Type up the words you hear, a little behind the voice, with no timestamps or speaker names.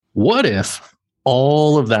What if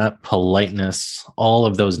all of that politeness, all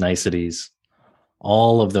of those niceties,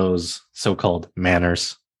 all of those so-called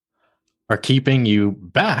manners are keeping you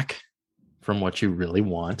back from what you really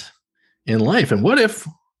want in life? And what if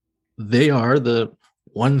they are the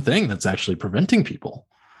one thing that's actually preventing people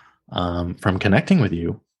from connecting with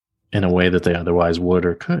you in a way that they otherwise would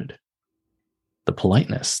or could? The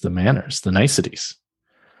politeness, the manners, the niceties.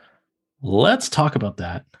 Let's talk about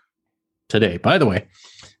that today. By the way,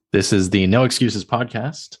 this is the No Excuses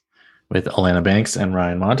podcast with Alana Banks and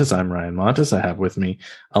Ryan Montes. I'm Ryan Montes. I have with me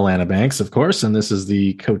Alana Banks, of course, and this is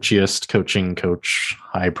the coachiest coaching coach,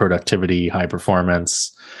 high productivity, high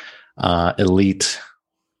performance, elite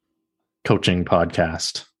coaching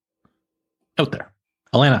podcast out there.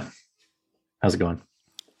 Alana, how's it going?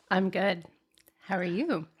 I'm good. How are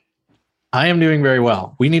you? I am doing very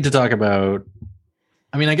well. We need to talk about,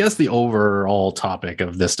 I guess the overall topic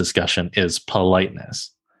of this discussion is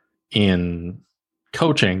politeness in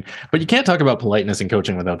coaching, but you can't talk about politeness in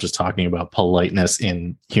coaching without just talking about politeness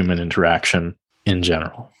in human interaction in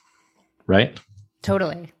general, right?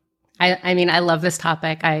 Totally. I love this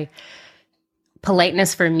topic.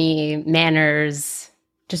 Politeness for me, manners,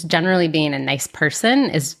 just generally being a nice person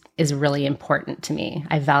is really important to me.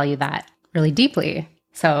 I value that really deeply.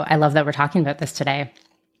 So I love that we're talking about this today.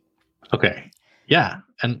 Okay. Yeah.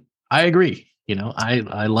 And I agree.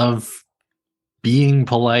 I love being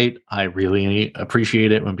polite. I really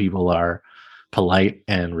appreciate it when people are polite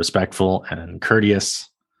and respectful and courteous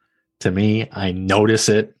to me. I notice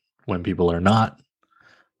it when people are not.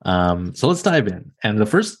 So let's dive in. And the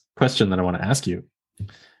first question that I want to ask you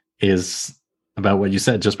is about what you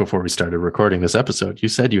said just before we started recording this episode. You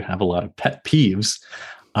said you have a lot of pet peeves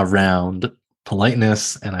around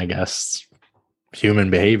politeness and I guess human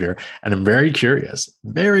behavior. And I'm very curious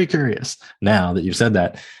now that you've said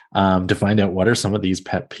that, to find out what are some of these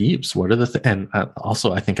pet peeves. What are the and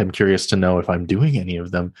also I think I'm curious to know if I'm doing any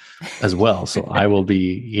of them as well. So I will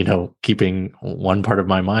be, keeping one part of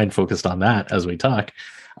my mind focused on that as we talk.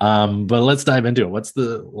 But let's dive into it. What's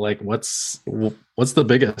the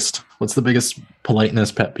biggest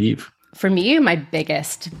politeness pet peeve? For me, my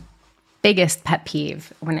biggest pet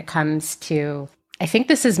peeve when it comes to, I think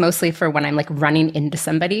this is mostly for when I'm like running into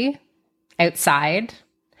somebody outside,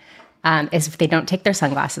 is if they don't take their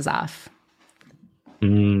sunglasses off.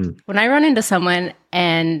 When I run into someone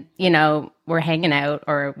and, we're hanging out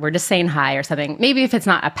or we're just saying hi or something, maybe if it's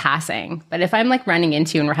not a passing, but if I'm like running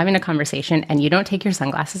into you and we're having a conversation and you don't take your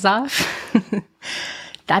sunglasses off,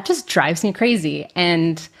 that just drives me crazy.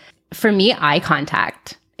 And for me, eye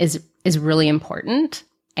contact is really important.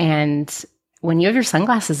 And when you have your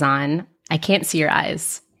sunglasses on, I can't see your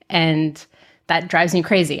eyes. And that drives me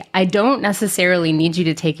crazy. I don't necessarily need you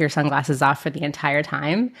to take your sunglasses off for the entire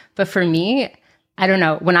time. But for me, I don't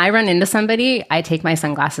know. When I run into somebody, I take my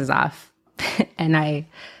sunglasses off and I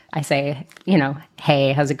say,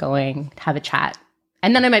 hey, how's it going? Have a chat.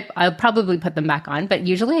 And then I'll probably put them back on, but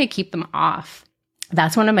usually I keep them off.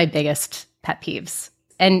 That's one of my biggest pet peeves.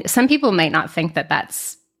 And some people might not think that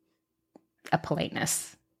that's a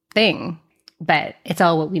politeness thing, but it's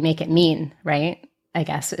all what we make it mean, right? I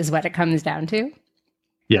guess is what it comes down to.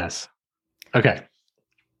 Yes. Okay.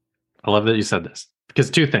 I love that you said this because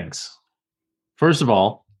two things. First of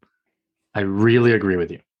all, I really agree with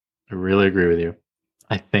you.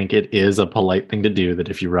 I think it is a polite thing to do that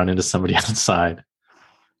if you run into somebody outside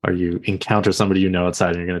or you encounter somebody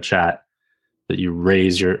outside and you're going to chat, that you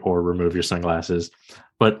raise or remove your sunglasses.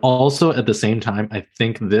 But also at the same time, I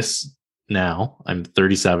think this now, I'm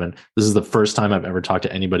 37. This is the first time I've ever talked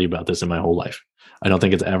to anybody about this in my whole life. I don't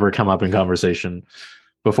think it's ever come up in conversation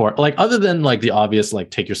before, like other than like the obvious, like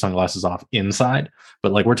take your sunglasses off inside,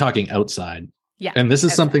 but like we're talking outside. Yeah. And this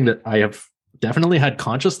is something that I have definitely had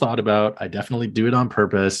conscious thought about. I definitely do it on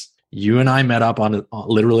purpose. You and I met up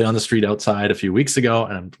literally on the street outside a few weeks ago,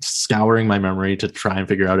 and I'm scouring my memory to try and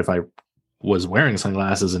figure out if I was wearing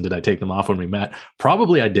sunglasses and did I take them off when we met?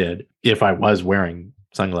 Probably I did. If I was wearing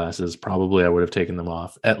sunglasses, probably I would have taken them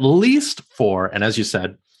off at least for, and as you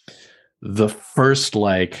said, the first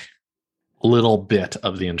like little bit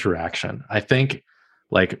of the interaction. I think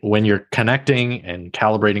like when you're connecting and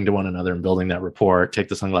calibrating to one another and building that rapport, take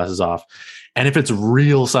the sunglasses off. And if it's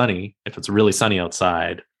really sunny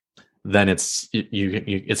outside, then it's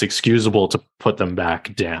excusable to put them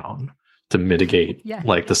back down to mitigate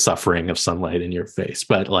like the suffering of sunlight in your face.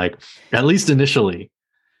 But like at least initially,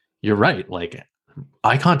 you're right. Like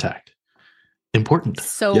eye contact, important.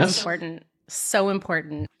 Important. So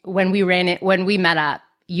important. When we met up,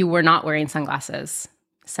 you were not wearing sunglasses.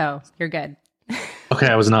 So you're good. Okay,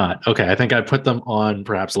 I was not. Okay, I think I put them on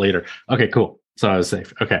perhaps later. Okay, cool. So I was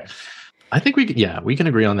safe. Okay. I think we can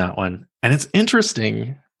agree on that one. And it's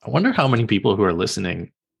interesting. I wonder how many people who are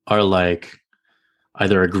listening are like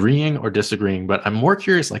either agreeing or disagreeing, but I'm more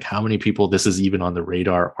curious like how many people this is even on the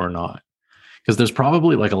radar or not. Because there's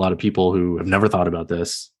probably like a lot of people who have never thought about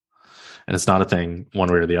this and it's not a thing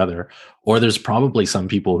one way or the other. Or there's probably some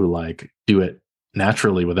people who like do it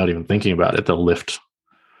naturally without even thinking about it. They'll lift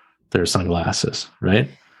their sunglasses, right?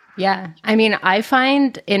 Yeah. I mean, I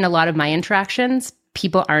find in a lot of my interactions,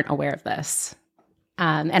 people aren't aware of this.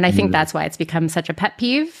 And I think that's why it's become such a pet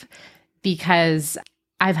peeve, because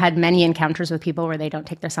I've had many encounters with people where they don't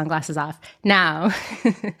take their sunglasses off. Now,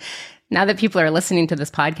 now that people are listening to this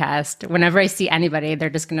podcast, whenever I see anybody, they're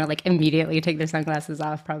just going to like immediately take their sunglasses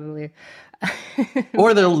off, probably.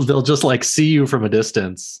 Or they'll just like see you from a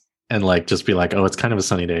distance and like just be like, oh, it's kind of a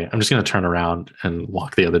sunny day. I'm just going to turn around and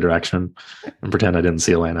walk the other direction and pretend I didn't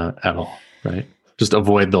see Elena at all. Right. Just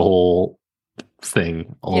avoid the whole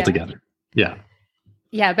thing altogether. Yeah.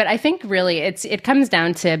 Yeah, but I think really it comes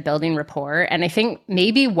down to building rapport. And I think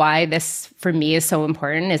maybe why this for me is so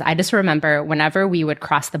important is I just remember whenever we would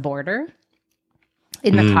cross the border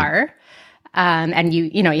in the car, and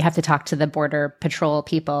you know, you have to talk to the border patrol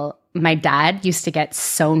people. My dad used to get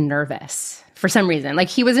so nervous for some reason. Like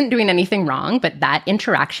he wasn't doing anything wrong, but that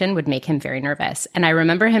interaction would make him very nervous. And I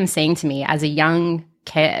remember him saying to me as a young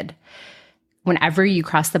kid, whenever you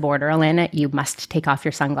cross the border, Elena, you must take off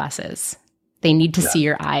your sunglasses. They need to see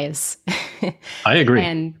your eyes. I agree.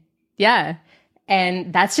 And yeah.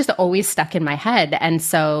 And that's just always stuck in my head. And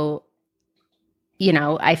so, you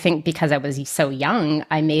know, I think because I was so young,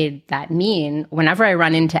 I made that mean whenever I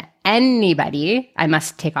run into anybody, I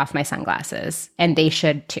must take off my sunglasses, and they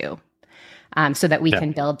should too. So that we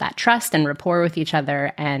can build that trust and rapport with each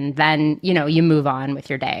other. And then, you know, you move on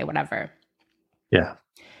with your day, whatever. Yeah.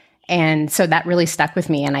 And so that really stuck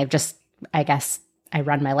with me. And I guess I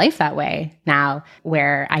run my life that way now,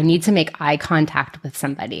 where I need to make eye contact with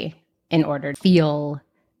somebody in order to feel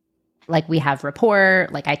like we have rapport,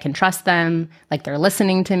 like I can trust them, like they're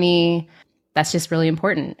listening to me. That's just really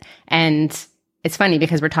important. And it's funny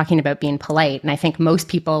because we're talking about being polite. And I think most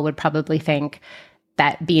people would probably think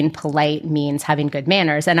that being polite means having good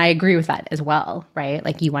manners. And I agree with that as well, right?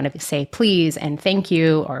 Like you want to say please and thank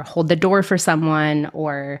you, or hold the door for someone,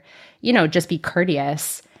 or, you know, just be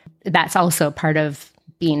courteous. That's also part of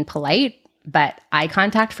being polite. But eye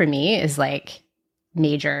contact for me is like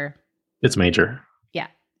major. It's major. Yeah.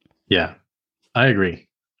 Yeah, I agree.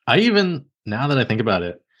 Now that I think about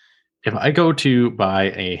it, if I go to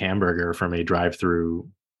buy a hamburger from a drive-through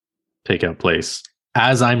takeout place,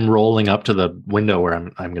 as I'm rolling up to the window where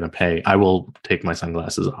I'm going to pay, I will take my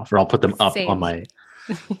sunglasses off, or I'll put them up on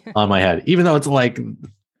my head, even though it's like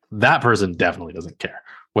that person definitely doesn't care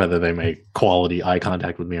whether they make quality eye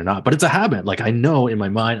contact with me or not. But it's a habit. Like I know in my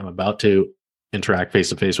mind I'm about to interact face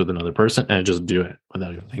to face with another person, and I just do it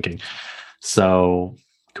without even thinking. So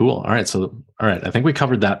cool. All right. I think we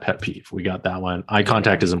covered that pet peeve. We got that one. Eye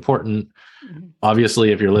contact is important. Mm-hmm.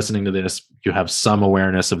 Obviously, if you're listening to this, you have some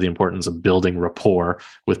awareness of the importance of building rapport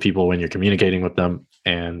with people when you're communicating with them.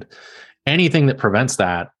 And anything that prevents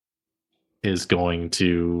that is going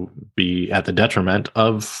to be at the detriment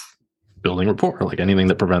of building rapport, like anything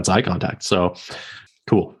that prevents eye contact. So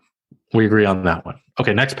cool. We agree on that one.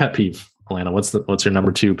 Okay. Next pet peeve, Alana, what's your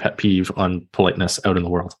number 2 pet peeve on politeness out in the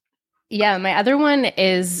world? Yeah. My other one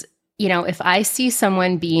is, you know, if I see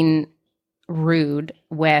someone being rude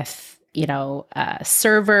with, you know, a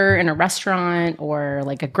server in a restaurant, or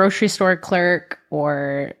like a grocery store clerk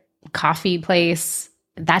or coffee place,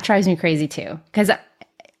 that drives me crazy too. Because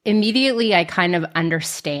immediately I kind of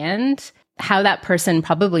understand how that person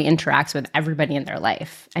probably interacts with everybody in their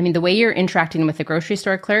life. I mean, the way you're interacting with the grocery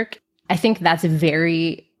store clerk, I think that's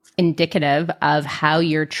very indicative of how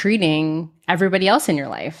you're treating everybody else in your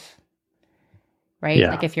life, right? Yeah.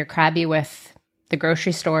 Like if you're crabby with the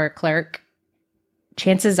grocery store clerk,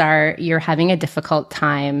 chances are you're having a difficult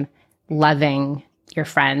time loving your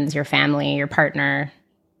friends, your family, your partner,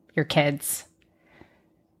 your kids,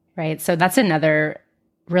 right? So that's another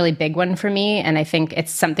really big one for me. And I think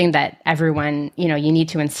it's something that everyone, you know, you need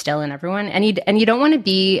to instill in everyone. And you don't want to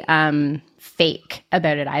be fake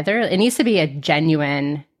about it either. It needs to be a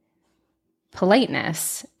genuine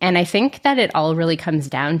politeness. And I think that it all really comes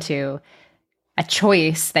down to a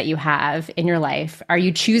choice that you have in your life. Are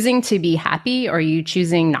you choosing to be happy, or are you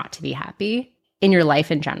choosing not to be happy in your life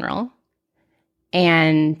in general?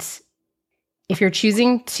 And if you're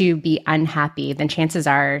choosing to be unhappy, then chances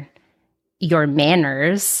are your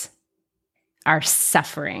manners are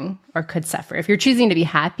suffering or could suffer. If you're choosing to be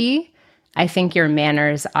happy, I think your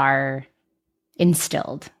manners are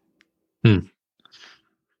instilled.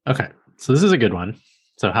 Okay. So this is a good one.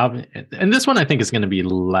 So how, and this one I think is going to be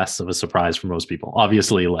less of a surprise for most people.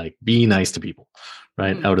 Obviously, like be nice to people,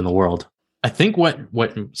 right? Out in the world. I think what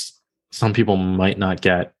some people might not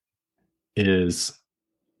get is,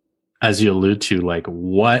 as you allude to, like,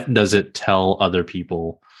 what does it tell other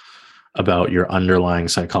people about your underlying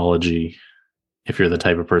psychology if you're the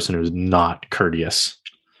type of person who's not courteous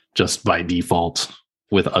just by default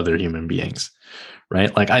with other human beings,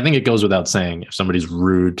 right? Like, I think it goes without saying, if somebody's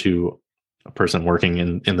rude to a person working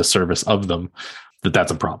in the service of them,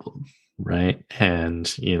 that's a problem, right?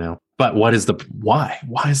 And, but why is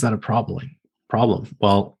that a problem?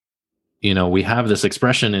 Well, we have this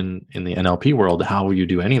expression in the NLP world: how you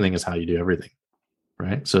do anything is how you do everything,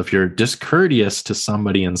 right? So if you're discourteous to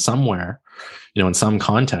somebody in somewhere, in some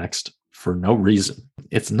context, for no reason,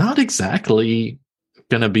 it's not exactly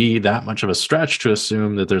going to be that much of a stretch to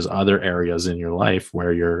assume that there's other areas in your life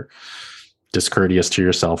where you're discourteous to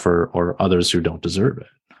yourself or others who don't deserve it,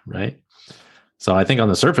 right? So I think on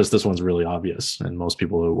the surface, this one's really obvious, and most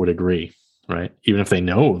people would agree, right? Even if they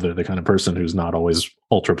know they're the kind of person who's not always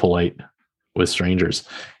ultra polite with strangers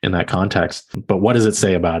in that context. But what does it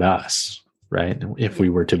say about us, right? If we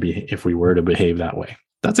were to behave that way?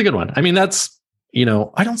 That's a good one. I mean, that's, I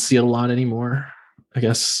don't see it a lot anymore. I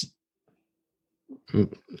guess I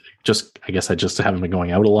just haven't been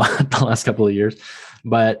going out a lot the last couple of years.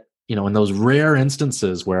 But, in those rare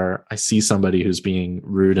instances where I see somebody who's being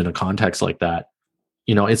rude in a context like that,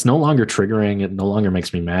 it's no longer triggering. It no longer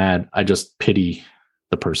makes me mad. I just pity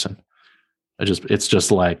the person. It's just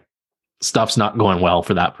like, stuff's not going well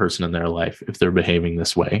for that person in their life if they're behaving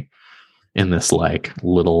this way in this like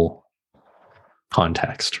little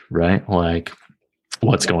context, right? Like,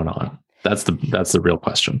 what's going on? That's the real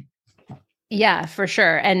question. Yeah, for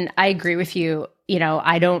sure. And I agree with you.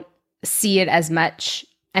 I don't see it as much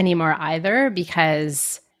anymore either,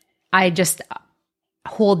 because I just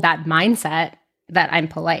hold that mindset that I'm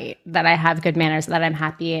polite, that I have good manners, that I'm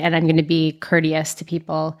happy, and I'm going to be courteous to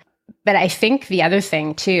people. But I think the other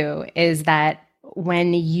thing too is that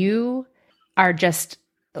when you are just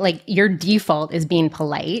like, your default is being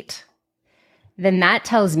polite, then that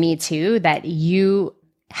tells me too that you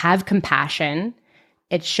have compassion.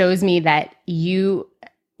 It shows me that you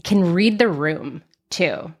can read the room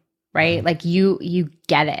too, right? Like you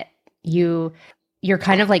get it. You're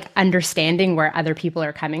kind of like understanding where other people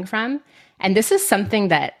are coming from. And this is something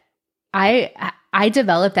that I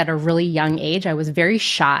developed at a really young age. I was very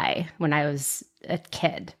shy when I was a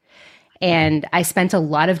kid. And I spent a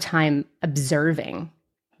lot of time observing,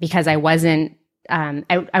 because I wasn't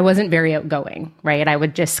very outgoing, right? I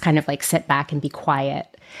would just kind of like sit back and be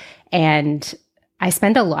quiet. And I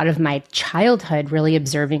spent a lot of my childhood really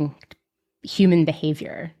observing human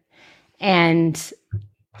behavior. And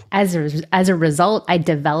as a result, I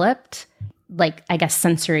developed, like, I guess,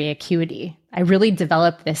 sensory acuity. I really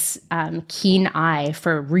developed this keen eye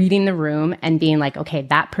for reading the room and being like, okay,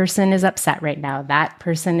 that person is upset right now. That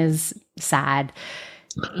person is sad.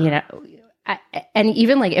 And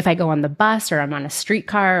even like if I go on the bus or I'm on a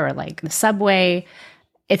streetcar or like the subway,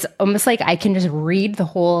 it's almost like I can just read the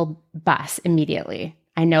whole bus immediately.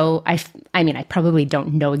 I know, I probably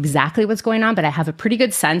don't know exactly what's going on, but I have a pretty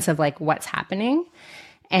good sense of like what's happening.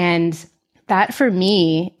 And that for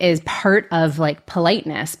me is part of like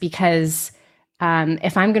politeness, because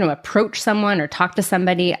if I'm going to approach someone or talk to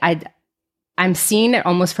somebody, I'm seeing it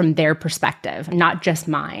almost from their perspective, not just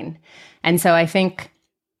mine. And so I think,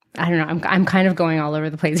 I don't know, I'm kind of going all over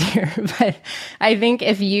the place here, but I think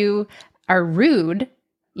if you are rude,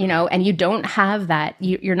 and you don't have that,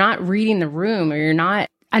 you're not reading the room, or you're not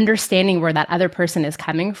understanding where that other person is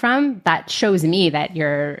coming from, that shows me that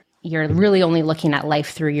you're really only looking at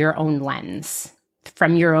life through your own lens,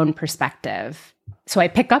 from your own perspective. So I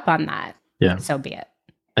pick up on that. Yeah. So be it.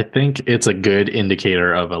 I think it's a good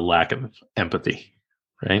indicator of a lack of empathy,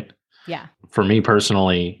 right? Yeah. For me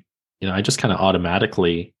personally, I just kind of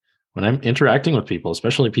automatically, when I'm interacting with people,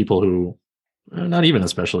 especially people who, not even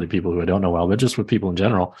especially people who I don't know well, but just with people in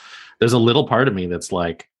general, there's a little part of me that's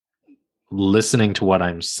like listening to what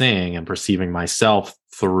I'm saying and perceiving myself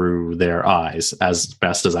through their eyes as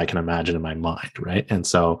best as I can imagine in my mind, right? And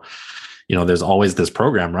so, there's always this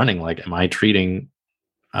program running, like, am I treating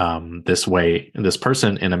this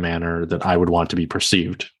person in a manner that I would want to be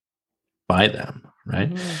perceived by them, right?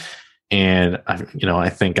 Mm-hmm. And I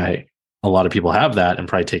think a lot of people have that and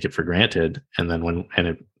probably take it for granted. And then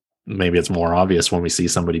maybe it's more obvious when we see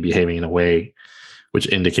somebody behaving in a way which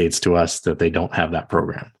indicates to us that they don't have that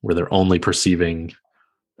program, where they're only perceiving,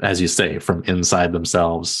 as you say, from inside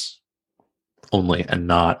themselves only, and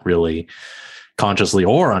not really consciously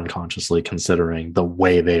or unconsciously considering the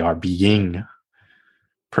way they are being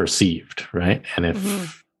perceived, right? And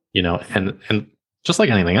if and just like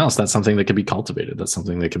anything else, that's something that can be cultivated. That's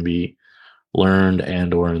something that can be learned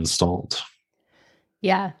and or installed.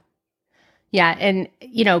 Yeah. Yeah. And,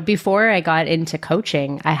 before I got into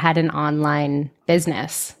coaching, I had an online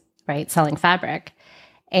business, right? Selling fabric.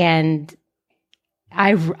 And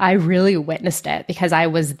I really witnessed it because I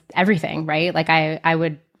was everything, right? Like I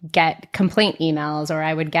would get complaint emails or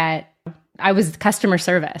I was customer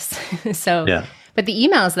service. So, yeah. But the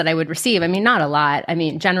emails that I would receive, I mean, not a lot. I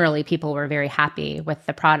mean, generally people were very happy with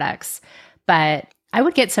the products, but I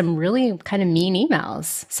would get some really kind of mean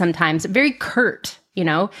emails sometimes, very curt,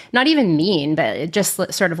 not even mean, but just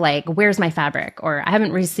sort of like, where's my fabric? Or I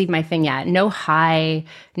haven't received my thing yet. No hi,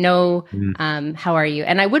 no, how are you?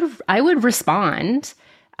 And I would respond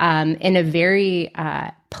in a very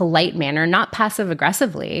polite manner, not passive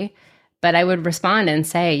aggressively, but I would respond and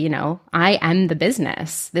say, I am the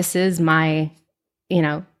business. This is my,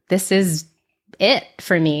 this is it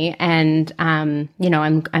for me. And,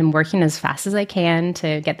 I'm working as fast as I can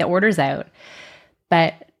to get the orders out.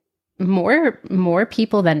 But more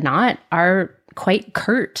people than not are quite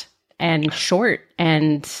curt and short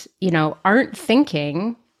and, aren't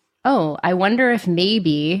thinking, oh, I wonder if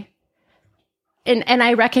maybe, and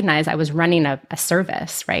I recognize I was running a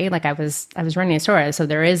service, right? Like I was running a store. So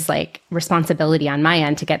there is like responsibility on my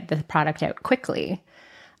end to get the product out quickly.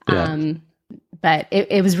 Yeah. But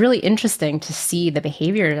it was really interesting to see the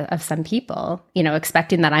behavior of some people,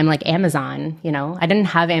 expecting that I'm like Amazon, I didn't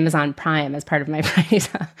have Amazon Prime as part of my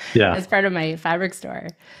as part of my fabric store.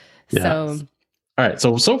 Yeah. So, all right.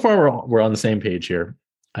 So far we're on the same page here.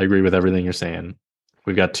 I agree with everything you're saying.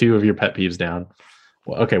 We've got 2 of your pet peeves down.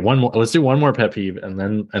 Well, okay. One more. Let's do one more pet peeve, and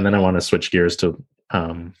then I want to switch gears to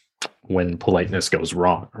when politeness goes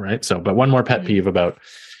wrong. Right. So, but one more pet peeve about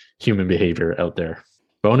human behavior out there.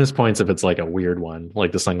 Bonus points if it's like a weird one,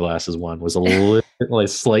 like the sunglasses one was a little like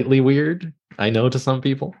slightly weird, I know, to some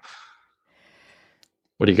people.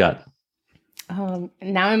 What do you got?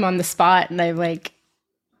 Now I'm on the spot and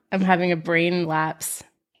I'm having a brain lapse.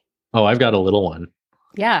 Oh, I've got a little one.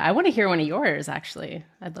 Yeah, I want to hear one of yours, actually.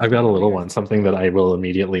 I've got a little one, something that I will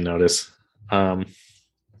immediately notice. Because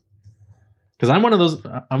I'm one of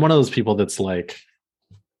those people that's like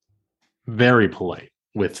very polite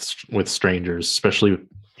with strangers, especially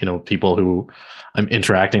people who I'm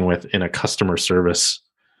interacting with in a customer service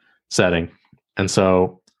setting. And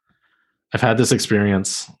so I've had this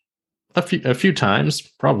experience a few times,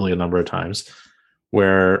 probably a number of times,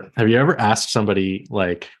 where have you ever asked somebody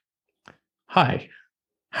like, hi,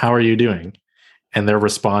 how are you doing? And their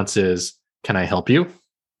response is, can I help you?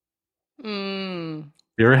 You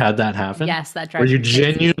ever had that happen? Yes, that drives where you me crazy.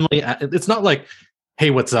 Genuinely, it's not like, hey,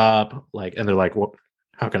 what's up? Like, and they're like, what?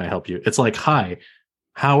 How can I help you? It's like, hi,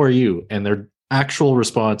 how are you? And their actual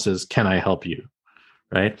response is, can I help you?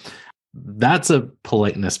 Right? That's a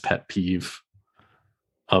politeness pet peeve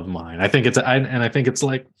of mine. I think it's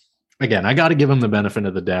like, again, I got to give them the benefit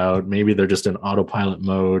of the doubt. Maybe they're just in autopilot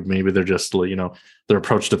mode. Maybe they're just, they're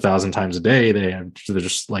approached 1,000 times a day. They're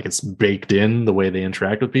just like, it's baked in the way they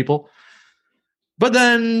interact with people. But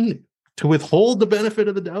then to withhold the benefit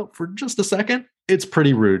of the doubt for just a second, it's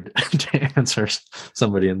pretty rude to answer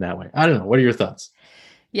somebody in that way. I don't know. What are your thoughts?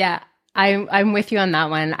 Yeah, I'm with you on that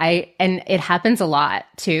one. And it happens a lot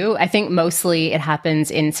too. I think mostly it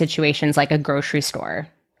happens in situations like a grocery store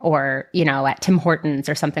or, at Tim Hortons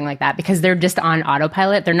or something like that, because they're just on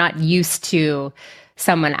autopilot. They're not used to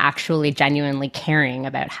someone actually genuinely caring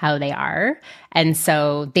about how they are. And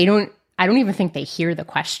so I don't even think they hear the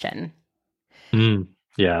question.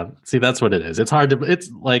 Yeah. See, that's what it is. It's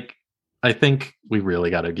like, I think we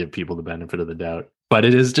really got to give people the benefit of the doubt, but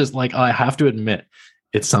it is just like, I have to admit,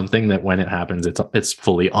 it's something that when it happens, it's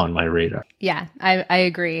fully on my radar. Yeah, I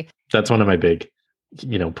agree. That's one of my big,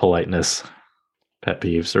 politeness pet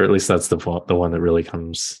peeves, or at least that's the one that really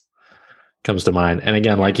comes to mind. And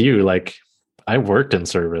again, like you, like I worked in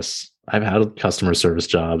service. I've had customer service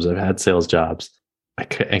jobs. I've had sales jobs. I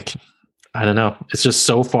don't know. It's just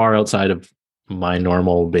so far outside of my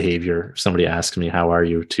normal behavior. If somebody asks me, how are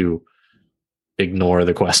you, to ignore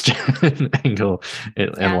the question and go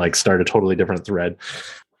and like start a totally different thread.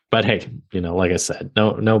 But hey, like I said,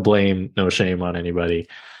 no blame, no shame on anybody.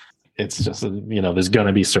 It's just, there's going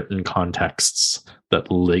to be certain contexts that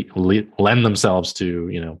lend themselves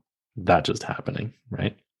to, that just happening.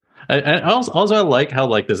 Right. I also like how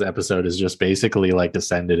like this episode is just basically like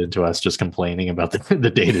descended into us just complaining about the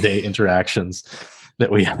day-to-day interactions that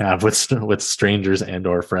we have with strangers and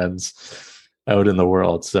or friends out in the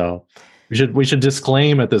world. So We should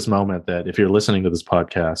disclaim at this moment that if you're listening to this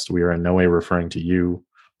podcast, we are in no way referring to you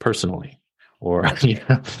personally or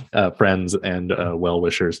friends and well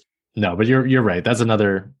wishers. No, but you're right. That's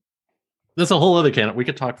a whole other can. We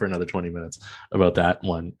could talk for another 20 minutes about that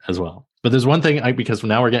one as well. But there's one thing because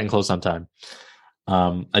now we're getting close on time.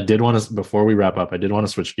 I did want to, before we wrap up, I did want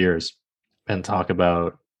to switch gears and talk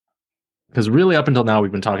about, because really up until now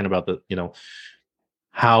we've been talking about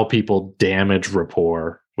how people damage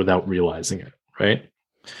rapport without realizing it, right?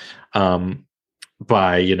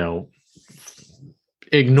 By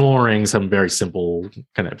ignoring some very simple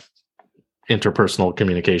kind of interpersonal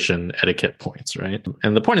communication etiquette points, right?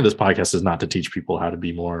 And the point of this podcast is not to teach people how to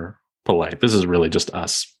be more polite. This is really just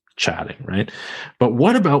us chatting, right? But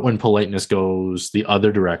what about when politeness goes the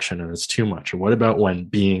other direction and it's too much? Or what about when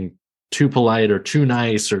being too polite or too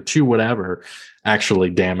nice or too whatever actually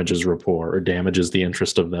damages rapport or damages the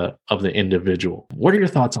interest of the individual? What are your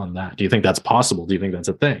thoughts on that? Do you think that's possible? Do you think that's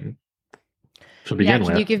a thing? To begin with,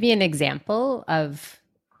 can you give me an example of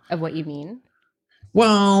what you mean?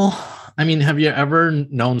 Well, I mean, have you ever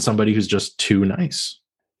known somebody who's just too nice?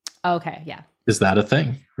 Okay, yeah. Is that a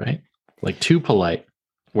thing, right? Like too polite,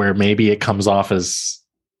 where maybe it comes off as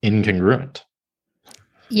incongruent.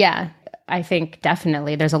 Yeah, I think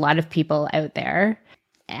definitely there's a lot of people out there,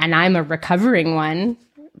 and I'm a recovering one.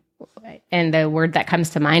 And the word that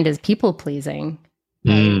comes to mind is people pleasing.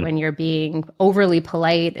 Right? When you're being overly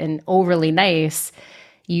polite and overly nice,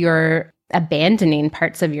 you're abandoning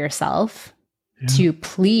parts of yourself to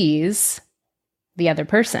please the other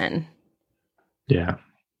person. Yeah.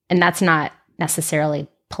 And that's not necessarily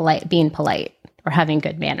being polite or having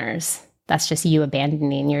good manners. That's just you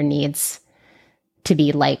abandoning your needs to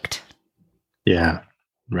be liked. Yeah.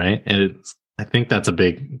 Right. And I think that's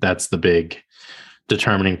the big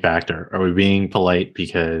determining factor. Are we being polite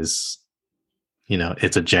because,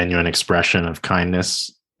 it's a genuine expression of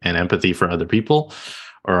kindness and empathy for other people?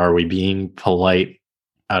 Or are we being polite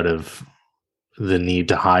out of the need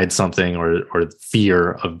to hide something or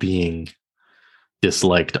fear of being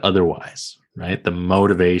disliked otherwise, right? The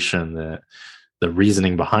motivation, the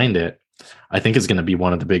reasoning behind it, I think is going to be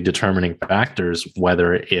one of the big determining factors,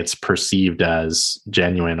 whether it's perceived as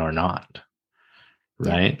genuine or not,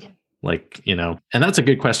 right? Yeah. Like, and that's a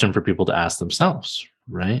good question for people to ask themselves,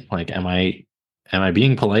 right? Like, am I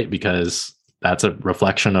being polite because that's a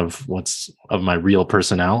reflection of my real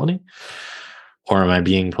personality? Or am I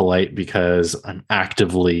being polite because I'm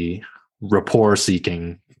actively rapport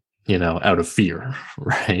seeking, out of fear,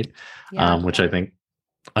 right? Yeah. Which I think,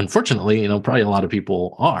 unfortunately, probably a lot of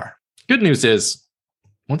people are. Good news is,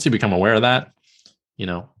 once you become aware of that,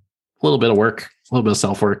 a little bit of work, a little bit of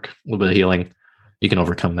self-work, a little bit of healing, you can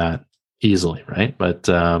overcome that easily, right? But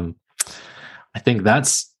I think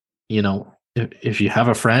that's, if you have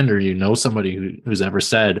a friend or somebody who's ever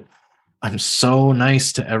said, I'm so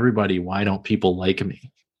nice to everybody, why don't people like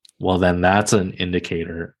me? Well, then that's an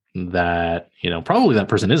indicator that, probably that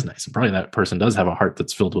person is nice. And probably that person does have a heart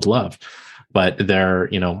that's filled with love, but they're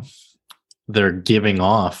giving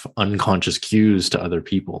off unconscious cues to other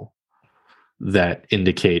people that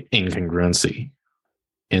indicate incongruency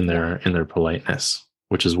in their politeness,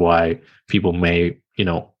 which is why people may,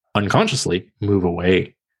 unconsciously move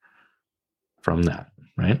away from that,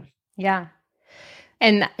 right? Yeah.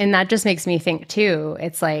 And that just makes me think too,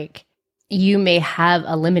 it's like you may have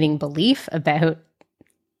a limiting belief about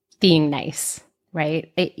being nice,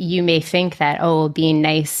 right? You may think that, being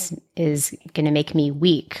nice is going to make me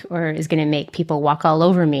weak or is going to make people walk all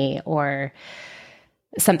over me or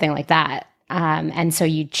something like that. And so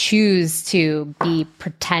you choose to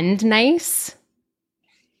pretend nice,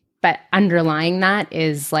 but underlying that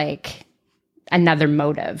is like another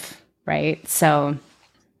motive, right? So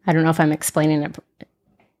I don't know if I'm explaining it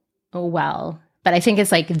well, but I think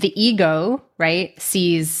it's like the ego, right,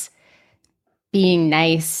 sees being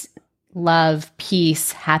nice, love,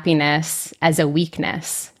 peace, happiness as a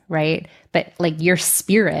weakness, right? But like your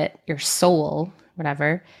spirit, your soul,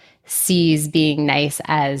 whatever, sees being nice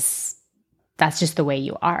as that's just the way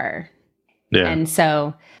you are. Yeah. And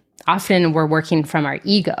so often we're working from our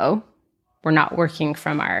ego. We're not working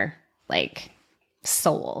from our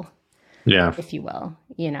soul, if you will,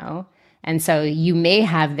 And so you may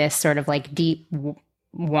have this sort of deep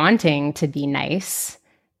wanting to be nice,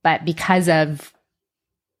 but because of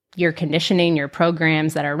your conditioning, your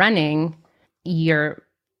programs that are running, you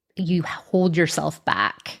hold yourself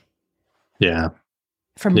back. Yeah.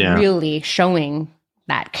 From really showing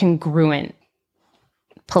that congruent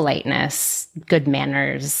politeness, good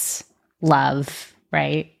manners, love,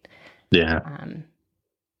 right? Yeah.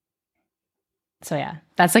 So yeah,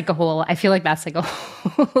 that's like I feel like that's like a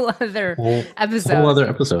whole other episode. Whole other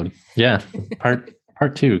episode. Yeah.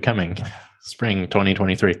 Part 2 coming spring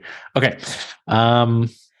 2023. Okay.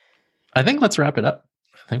 I think let's wrap it up.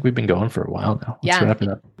 I think we've been going for a while now. Let's wrap it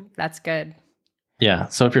up. That's good. Yeah.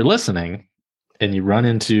 So if you're listening and you run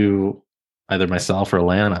into either myself or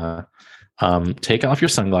Alana, take off your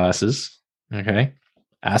sunglasses. Okay.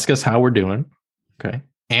 Ask us how we're doing. Okay.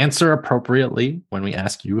 Answer appropriately when we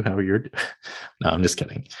ask you how you're doing. No, I'm just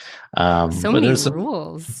kidding. So many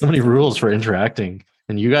rules. So many rules for interacting.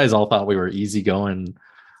 And you guys all thought we were easygoing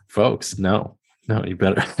folks. No, you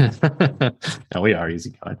better. No, we are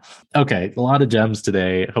easygoing. Okay. A lot of gems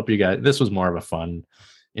today. Hope you guys, this was more of a fun,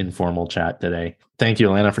 informal chat today. Thank you,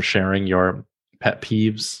 Alana, for sharing your pet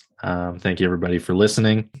peeves. Thank you, everybody, for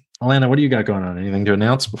listening. Alana, what do you got going on? Anything to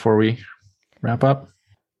announce before we wrap up?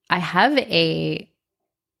 I have a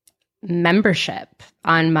membership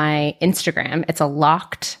on my Instagram. It's a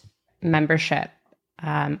locked membership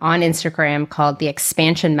on Instagram called the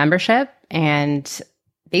Expansion Membership. And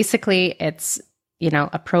basically it's,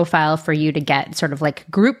 a profile for you to get sort of like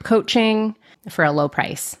group coaching for a low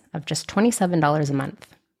price of just $27 a month.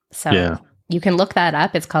 So you can look that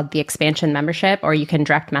up. It's called the Expansion Membership, or you can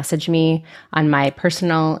direct message me on my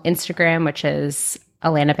personal Instagram, which is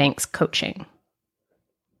Alana Banks Coaching.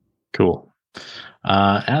 Cool.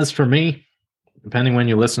 As for me, depending when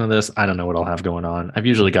you listen to this, I don't know what I'll have going on. I've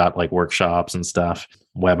usually got like workshops and stuff,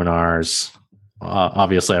 webinars.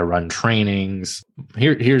 Obviously, I run trainings.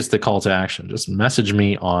 Here's the call to action. Just message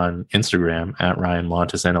me on Instagram at Ryan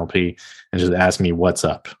Montes NLP and just ask me what's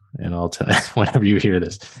up. And I'll tell whenever you hear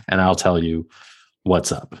this, and I'll tell you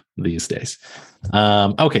what's up these days.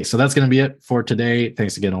 Okay, so that's going to be it for today.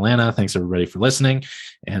 Thanks again, Alana. Thanks everybody for listening.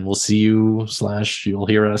 And we'll see you / you'll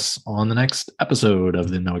hear us on the next episode of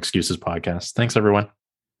the No Excuses podcast. Thanks, everyone.